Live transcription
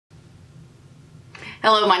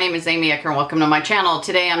Hello, my name is Amy Ecker and welcome to my channel.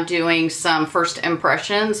 Today I'm doing some first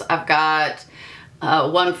impressions. I've got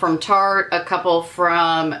one from Tarte, a couple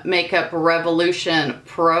from Makeup Revolution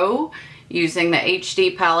Pro using the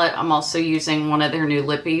HD palette. I'm also using one of their new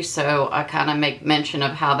lippies, so I kind of make mention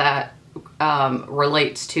of how that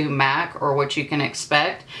relates to MAC or what you can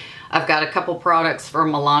expect. I've got a couple products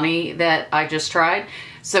from Milani that I just tried.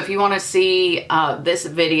 So if you want to see this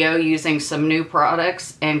video using some new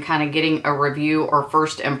products and kind of getting a review or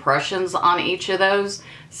first impressions on each of those,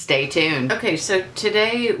 stay tuned. Okay, so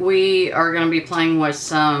today we are going to be playing with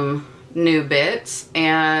some new bits,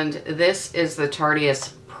 and this is the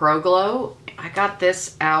Tarte Pro Glow. I got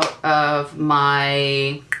this out of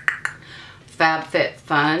my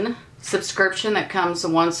FabFitFun subscription that comes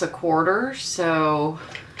once a quarter, so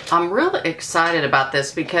I'm really excited about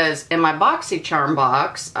this because in my BoxyCharm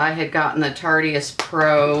box, I had gotten the Tarte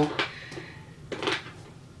Pro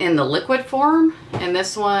in the liquid form, and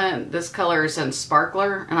this one, this color is in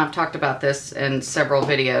Sparkler, and I've talked about this in several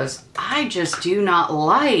videos. I just do not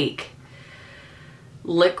like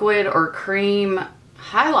liquid or cream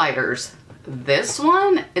highlighters. This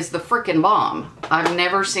one is the freaking bomb. I've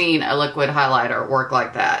never seen a liquid highlighter work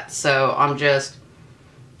like that, so I'm just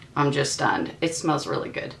stunned. It smells really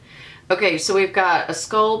good. Okay, so we've got a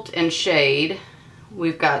Sculpt and Shade.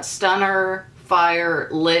 We've got Stunner, Fire,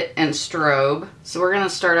 Lit, and Strobe. So we're going to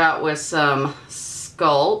start out with some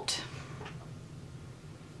Sculpt.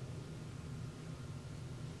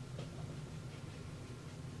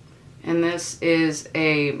 And this is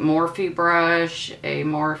a Morphe brush, a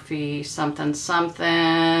Morphe something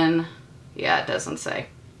something. Yeah, it doesn't say.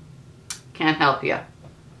 Can't help you.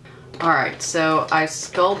 Alright, so I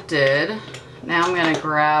sculpted. Now I'm going to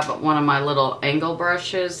grab one of my little angle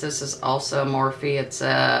brushes. This is also Morphe. It's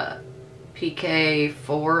a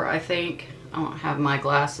PK4, I think. I don't have my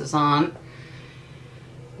glasses on,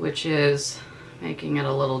 which is making it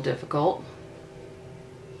a little difficult.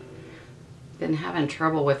 Been having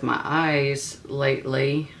trouble with my eyes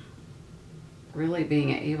lately. Really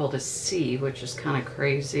being able to see, which is kind of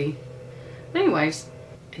crazy. But anyways,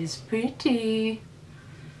 it's pretty.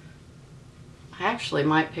 I actually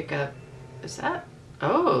might pick up, is that,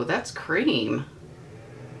 oh, that's cream.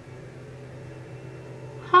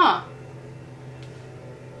 Huh.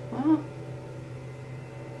 Well,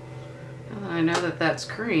 now that I know that that's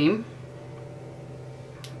cream,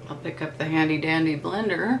 I'll pick up the handy dandy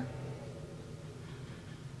blender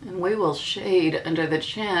and we will shade under the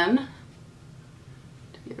chin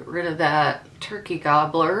to get rid of that turkey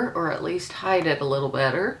gobbler, or at least hide it a little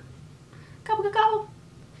better. Gobble gobble.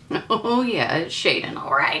 Oh yeah, it's shading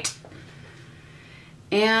all right.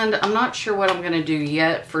 And I'm not sure what I'm going to do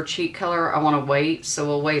yet for cheek color. I want to wait, so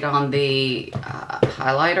we'll wait on the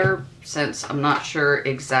highlighter since I'm not sure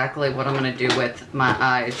exactly what I'm going to do with my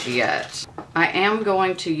eyes yet. I am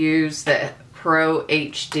going to use the Pro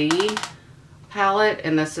HD palette,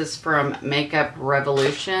 and this is from Makeup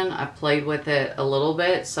Revolution. I played with it a little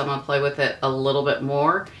bit, so I'm going to play with it a little bit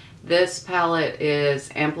more. This palette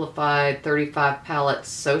is Amplified 35 Palette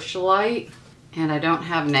Socialite, and I don't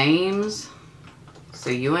have names,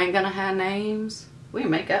 so you ain't gonna have names. We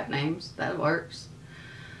can make up names, that works.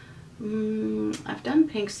 I've done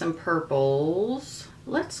pinks and purples.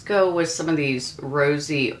 Let's go with some of these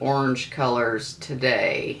rosy orange colors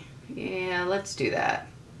today. Yeah, let's do that.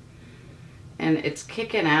 And it's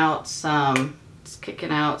kicking out some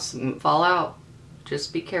fallout.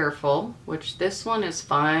 Just be careful, which this one is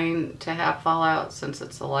fine to have fallout since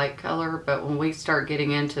it's a light color, but when we start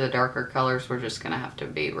getting into the darker colors, we're just gonna have to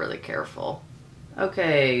be really careful.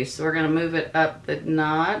 Okay, so we're gonna move it up the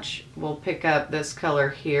notch. We'll pick up this color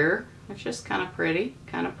here, which is kind of pretty,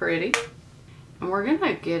 And we're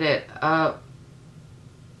gonna get it up.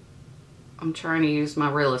 I'm trying to use my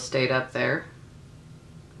real estate up there.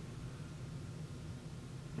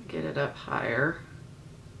 Get it up higher.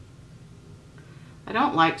 I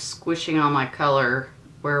don't like squishing on my color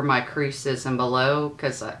where my crease is and below,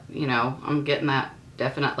 because, you know, I'm getting that,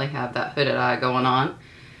 definitely have that hooded eye going on.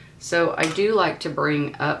 So I do like to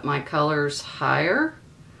bring up my colors higher,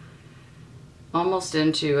 almost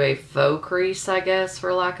into a faux crease, I guess,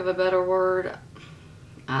 for lack of a better word.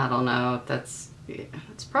 I don't know if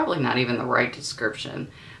it's probably not even the right description,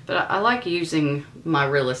 but I like using my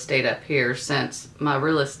real estate up here since my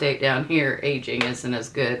real estate down here aging isn't as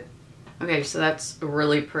good. Okay, so that's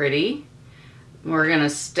really pretty. We're gonna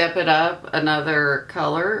step it up another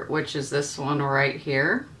color, which is this one right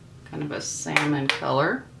here, kind of a salmon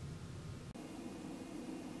color.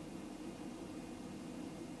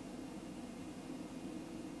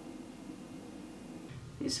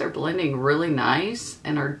 These are blending really nice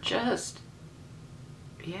and are just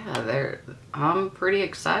yeah, I'm pretty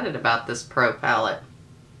excited about this Pro palette.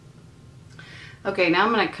 Okay, now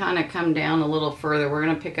I'm going to kind of come down a little further. We're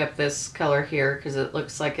going to pick up this color here because it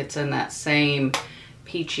looks like it's in that same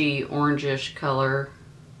peachy orangish color.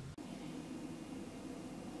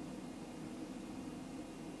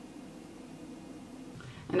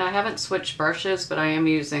 And I haven't switched brushes, but I am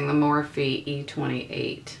using the Morphe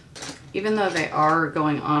E28. Even though they are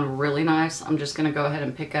going on really nice, I'm just going to go ahead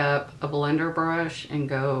and pick up a blender brush and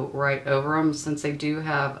go right over them. Since they do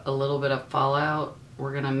have a little bit of fallout,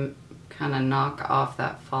 we're going to kind of knock off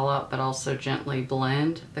that fallout, but also gently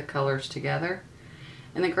blend the colors together.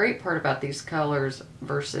 And the great part about these colors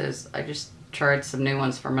versus, I just tried some new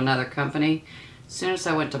ones from another company. As soon as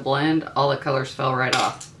I went to blend, all the colors fell right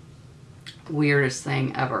off. Weirdest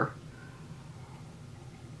thing ever.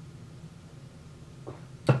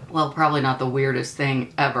 Well, probably not the weirdest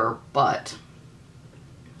thing ever, but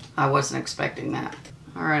I wasn't expecting that.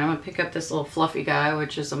 All right, I'm gonna pick up this little fluffy guy,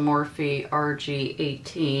 which is a Morphe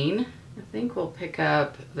RG18. I think we'll pick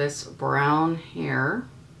up this brown here.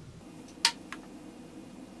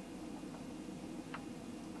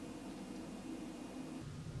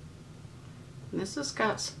 And this has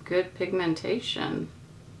got some good pigmentation.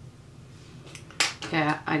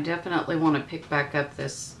 Yeah, I definitely want to pick back up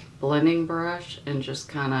this blending brush and just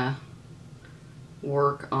kind of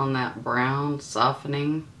work on that brown,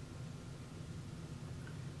 softening.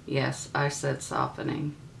 Yes, I said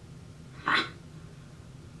softening. Ha!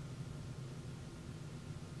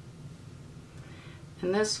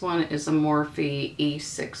 And this one is a Morphe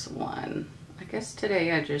E61. I guess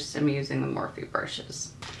today I just am using the Morphe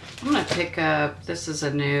brushes. I'm going to pick up, this is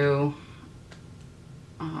a new,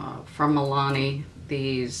 from Milani,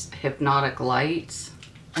 these hypnotic lights.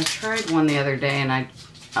 I tried one the other day and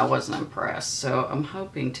I wasn't impressed, so I'm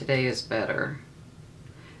hoping today is better.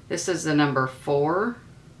 This is the number 4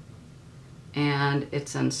 and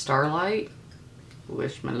it's in Starlight.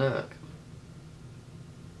 Wish me luck.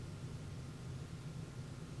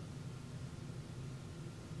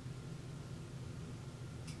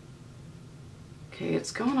 Okay,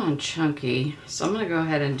 it's going on chunky, so I'm going to go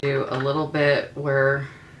ahead and do a little bit where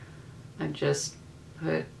I just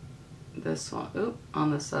put this one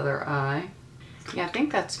on this other eye. Yeah, I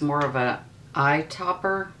think that's more of an eye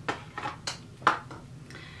topper.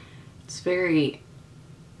 It's very,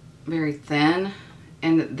 very thin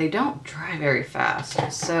and they don't dry very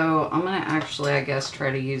fast. So I'm going to actually, I guess,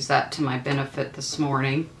 try to use that to my benefit this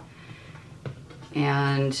morning.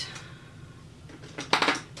 And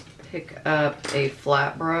pick up a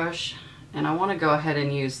flat brush, and I want to go ahead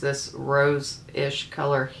and use this rose-ish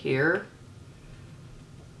color here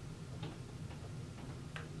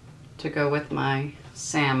to go with my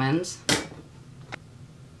salmons.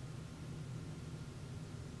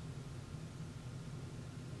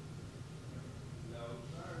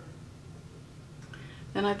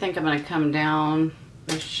 Then I think I'm going to come down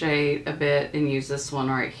the shade a bit and use this one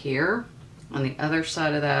right here on the other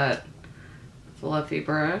side of that fluffy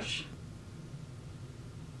brush.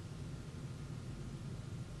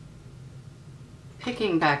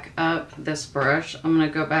 Picking back up this brush, I'm going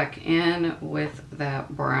to go back in with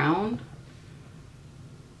that brown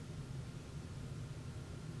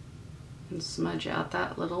and smudge out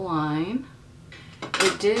that little line.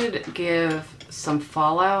 It did give some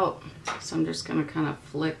fallout, so I'm just going to kind of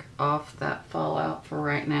flick off that fallout for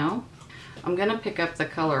right now. I'm going to pick up the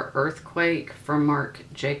color Earthquake from Marc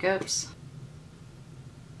Jacobs.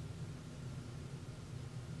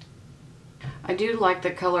 I do like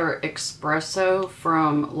the color Espresso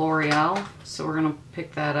from L'Oreal, so we're going to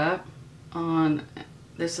pick that up.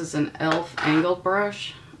 This is an e.l.f. angled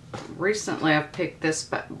brush. Recently I've picked this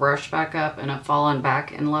brush back up and I've fallen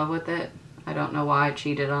back in love with it. I don't know why I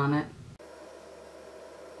cheated on it.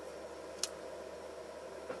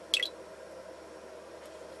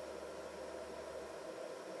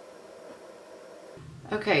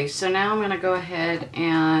 Okay, so now I'm going to go ahead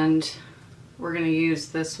and we're going to use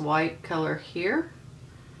this white color here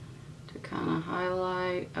to kind of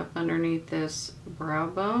highlight up underneath this brow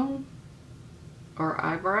bone or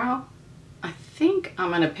eyebrow. I think I'm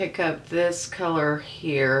going to pick up this color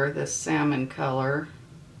here, this salmon color,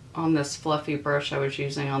 on this fluffy brush I was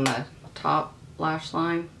using on the top lash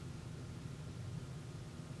line.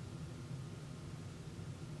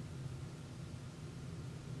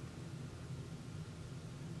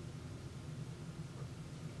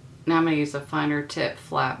 Now I'm going to use a finer tip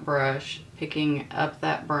flat brush, picking up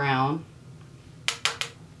that brown.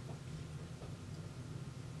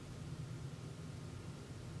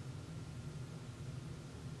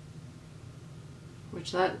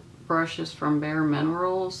 Which that brush is from Bare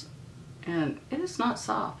Minerals. and it is not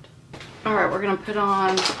soft. All right, we're gonna put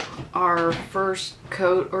on our first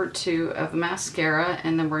coat or two of mascara,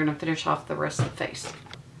 and then we're gonna finish off the rest of the face.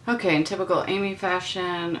 Okay, in typical Amy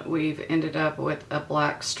fashion, we've ended up with a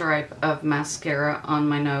black stripe of mascara on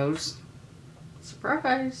my nose.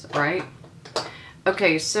 Surprise, right?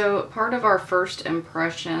 Okay, so part of our first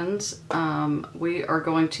impressions, we are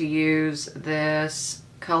going to use this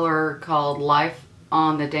color called Life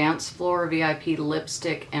on the Dance Floor VIP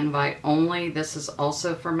Lipstick Invite Only. This is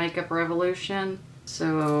also for Makeup Revolution,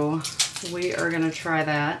 so we are going to try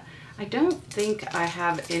that. I don't think I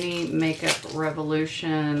have any Makeup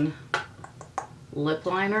Revolution lip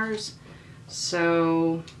liners,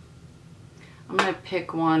 so I'm going to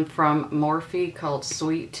pick one from Morphe called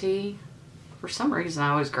Sweet Tea. For some reason,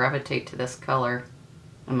 I always gravitate to this color,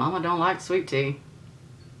 and Mama don't like sweet tea.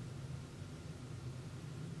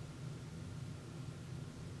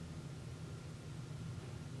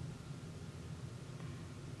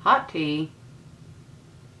 Hot tea,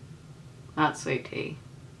 not sweet tea.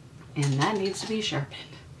 And that needs to be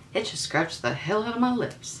sharpened. It just scratched the hell out of my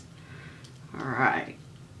lips. Alright,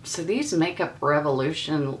 so these Makeup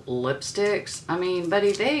Revolution lipsticks, I mean,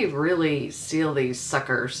 buddy, they really seal these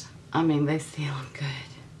suckers. I mean, they seal them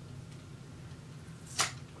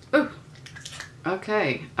good. Ooh.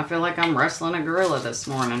 Okay, I feel like I'm wrestling a gorilla this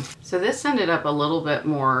morning. So this ended up a little bit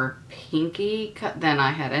more pinky than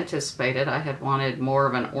I had anticipated. I had wanted more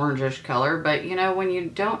of an orangish color, but you know, when you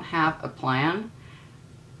don't have a plan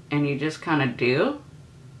and you just kind of do,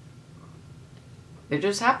 it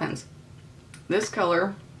just happens. This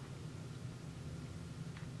color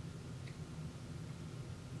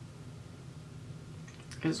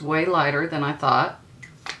is way lighter than I thought,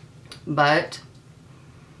 but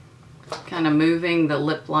kind of moving the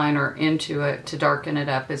lip liner into it to darken it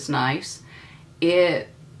up is nice.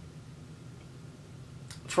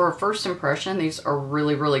 For a first impression, these are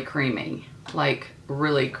really, really creamy, like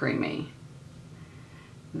really creamy.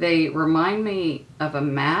 They remind me of a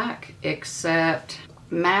MAC, except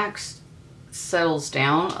MAC's settles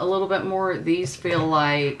down a little bit more. These feel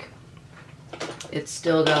like it's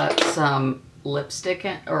still got some lipstick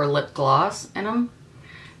or lip gloss in them.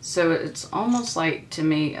 So it's almost like, to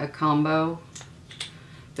me, a combo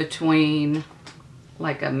between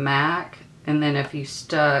like a MAC, and then if you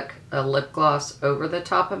stuck a lip gloss over the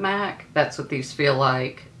top of MAC, that's what these feel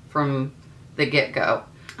like from the get-go.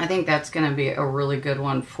 I think that's going to be a really good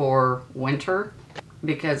one for winter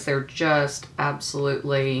because they're just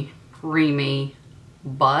absolutely creamy,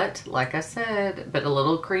 but like I said, but a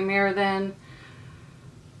little creamier than,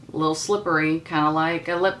 a little slippery, kind of like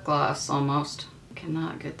a lip gloss almost.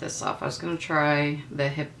 Cannot get this off. I was going to try the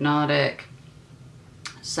Hypnotic.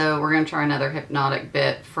 So we're going to try another Hypnotic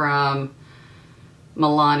bit from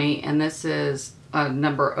Milani, and this is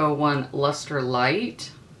number 01 Luster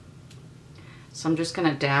Light. So I'm just going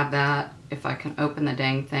to dab that, if I can open the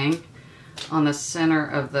dang thing, on the center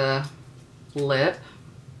of the lip.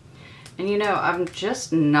 And you know, I've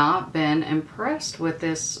just not been impressed with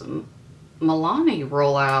this Milani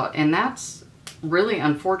rollout, and that's really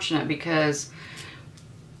unfortunate because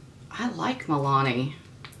I like Milani.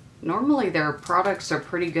 Normally their products are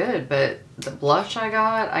pretty good, but the blush I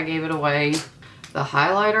got, I gave it away. The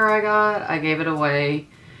highlighter I got, I gave it away.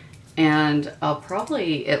 And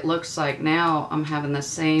it looks like now I'm having the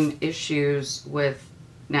same issues with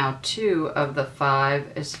now 2 of the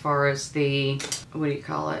 5 as far as the, what do you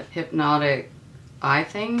call it, Hypnotic eye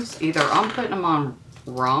things. Either I'm putting them on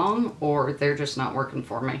wrong or they're just not working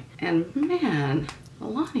for me. And man,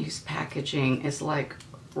 Milani's packaging is like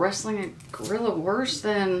wrestling a gorilla worse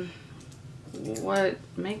than what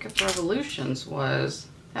Makeup Revolution's was.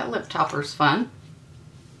 That lip topper's fun.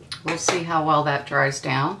 We'll see how well that dries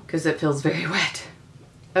down because it feels very wet.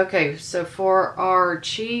 Okay, so for our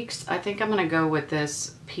cheeks, I think I'm gonna go with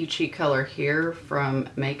this peachy color here from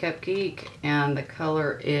Makeup Geek, and the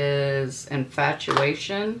color is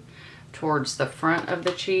Infatuation towards the front of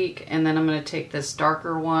the cheek, and then I'm gonna take this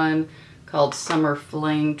darker one called Summer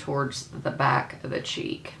Fling towards the back of the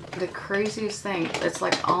cheek. The craziest thing, it's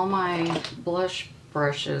like all my blush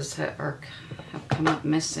brushes have come up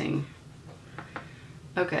missing.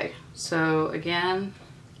 Okay, so again,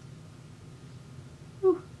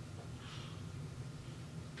 whew.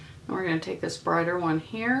 Now we're going to take this brighter one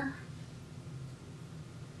here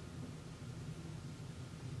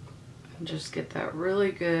and just get that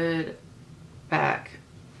really good back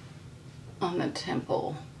on the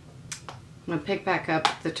temple. I'm going to pick back up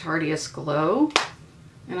the Tarteist Glow,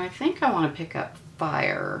 and I think I want to pick up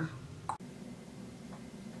Fire.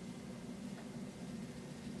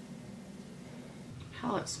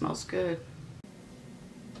 Palette smells good.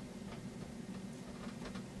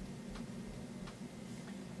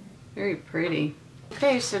 Very pretty.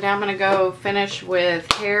 Okay, so now I'm going to go finish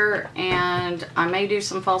with hair, and I may do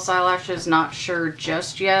some false eyelashes, not sure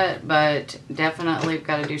just yet, but definitely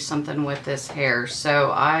got to do something with this hair.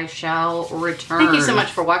 So I shall return. Thank you so much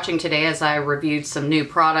for watching today as I reviewed some new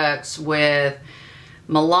products with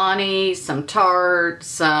Milani, some Tarte,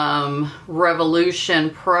 some Revolution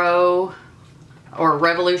Pro, or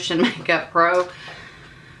Revolution Makeup Pro.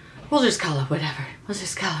 We'll just call it whatever. We'll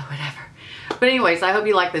just call it whatever. But anyways, I hope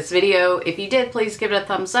you liked this video. If you did, please give it a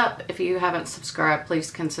thumbs up. If you haven't subscribed,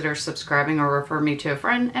 please consider subscribing or refer me to a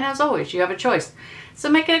friend. And as always, you have a choice. So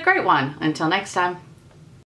make it a great one. Until next time.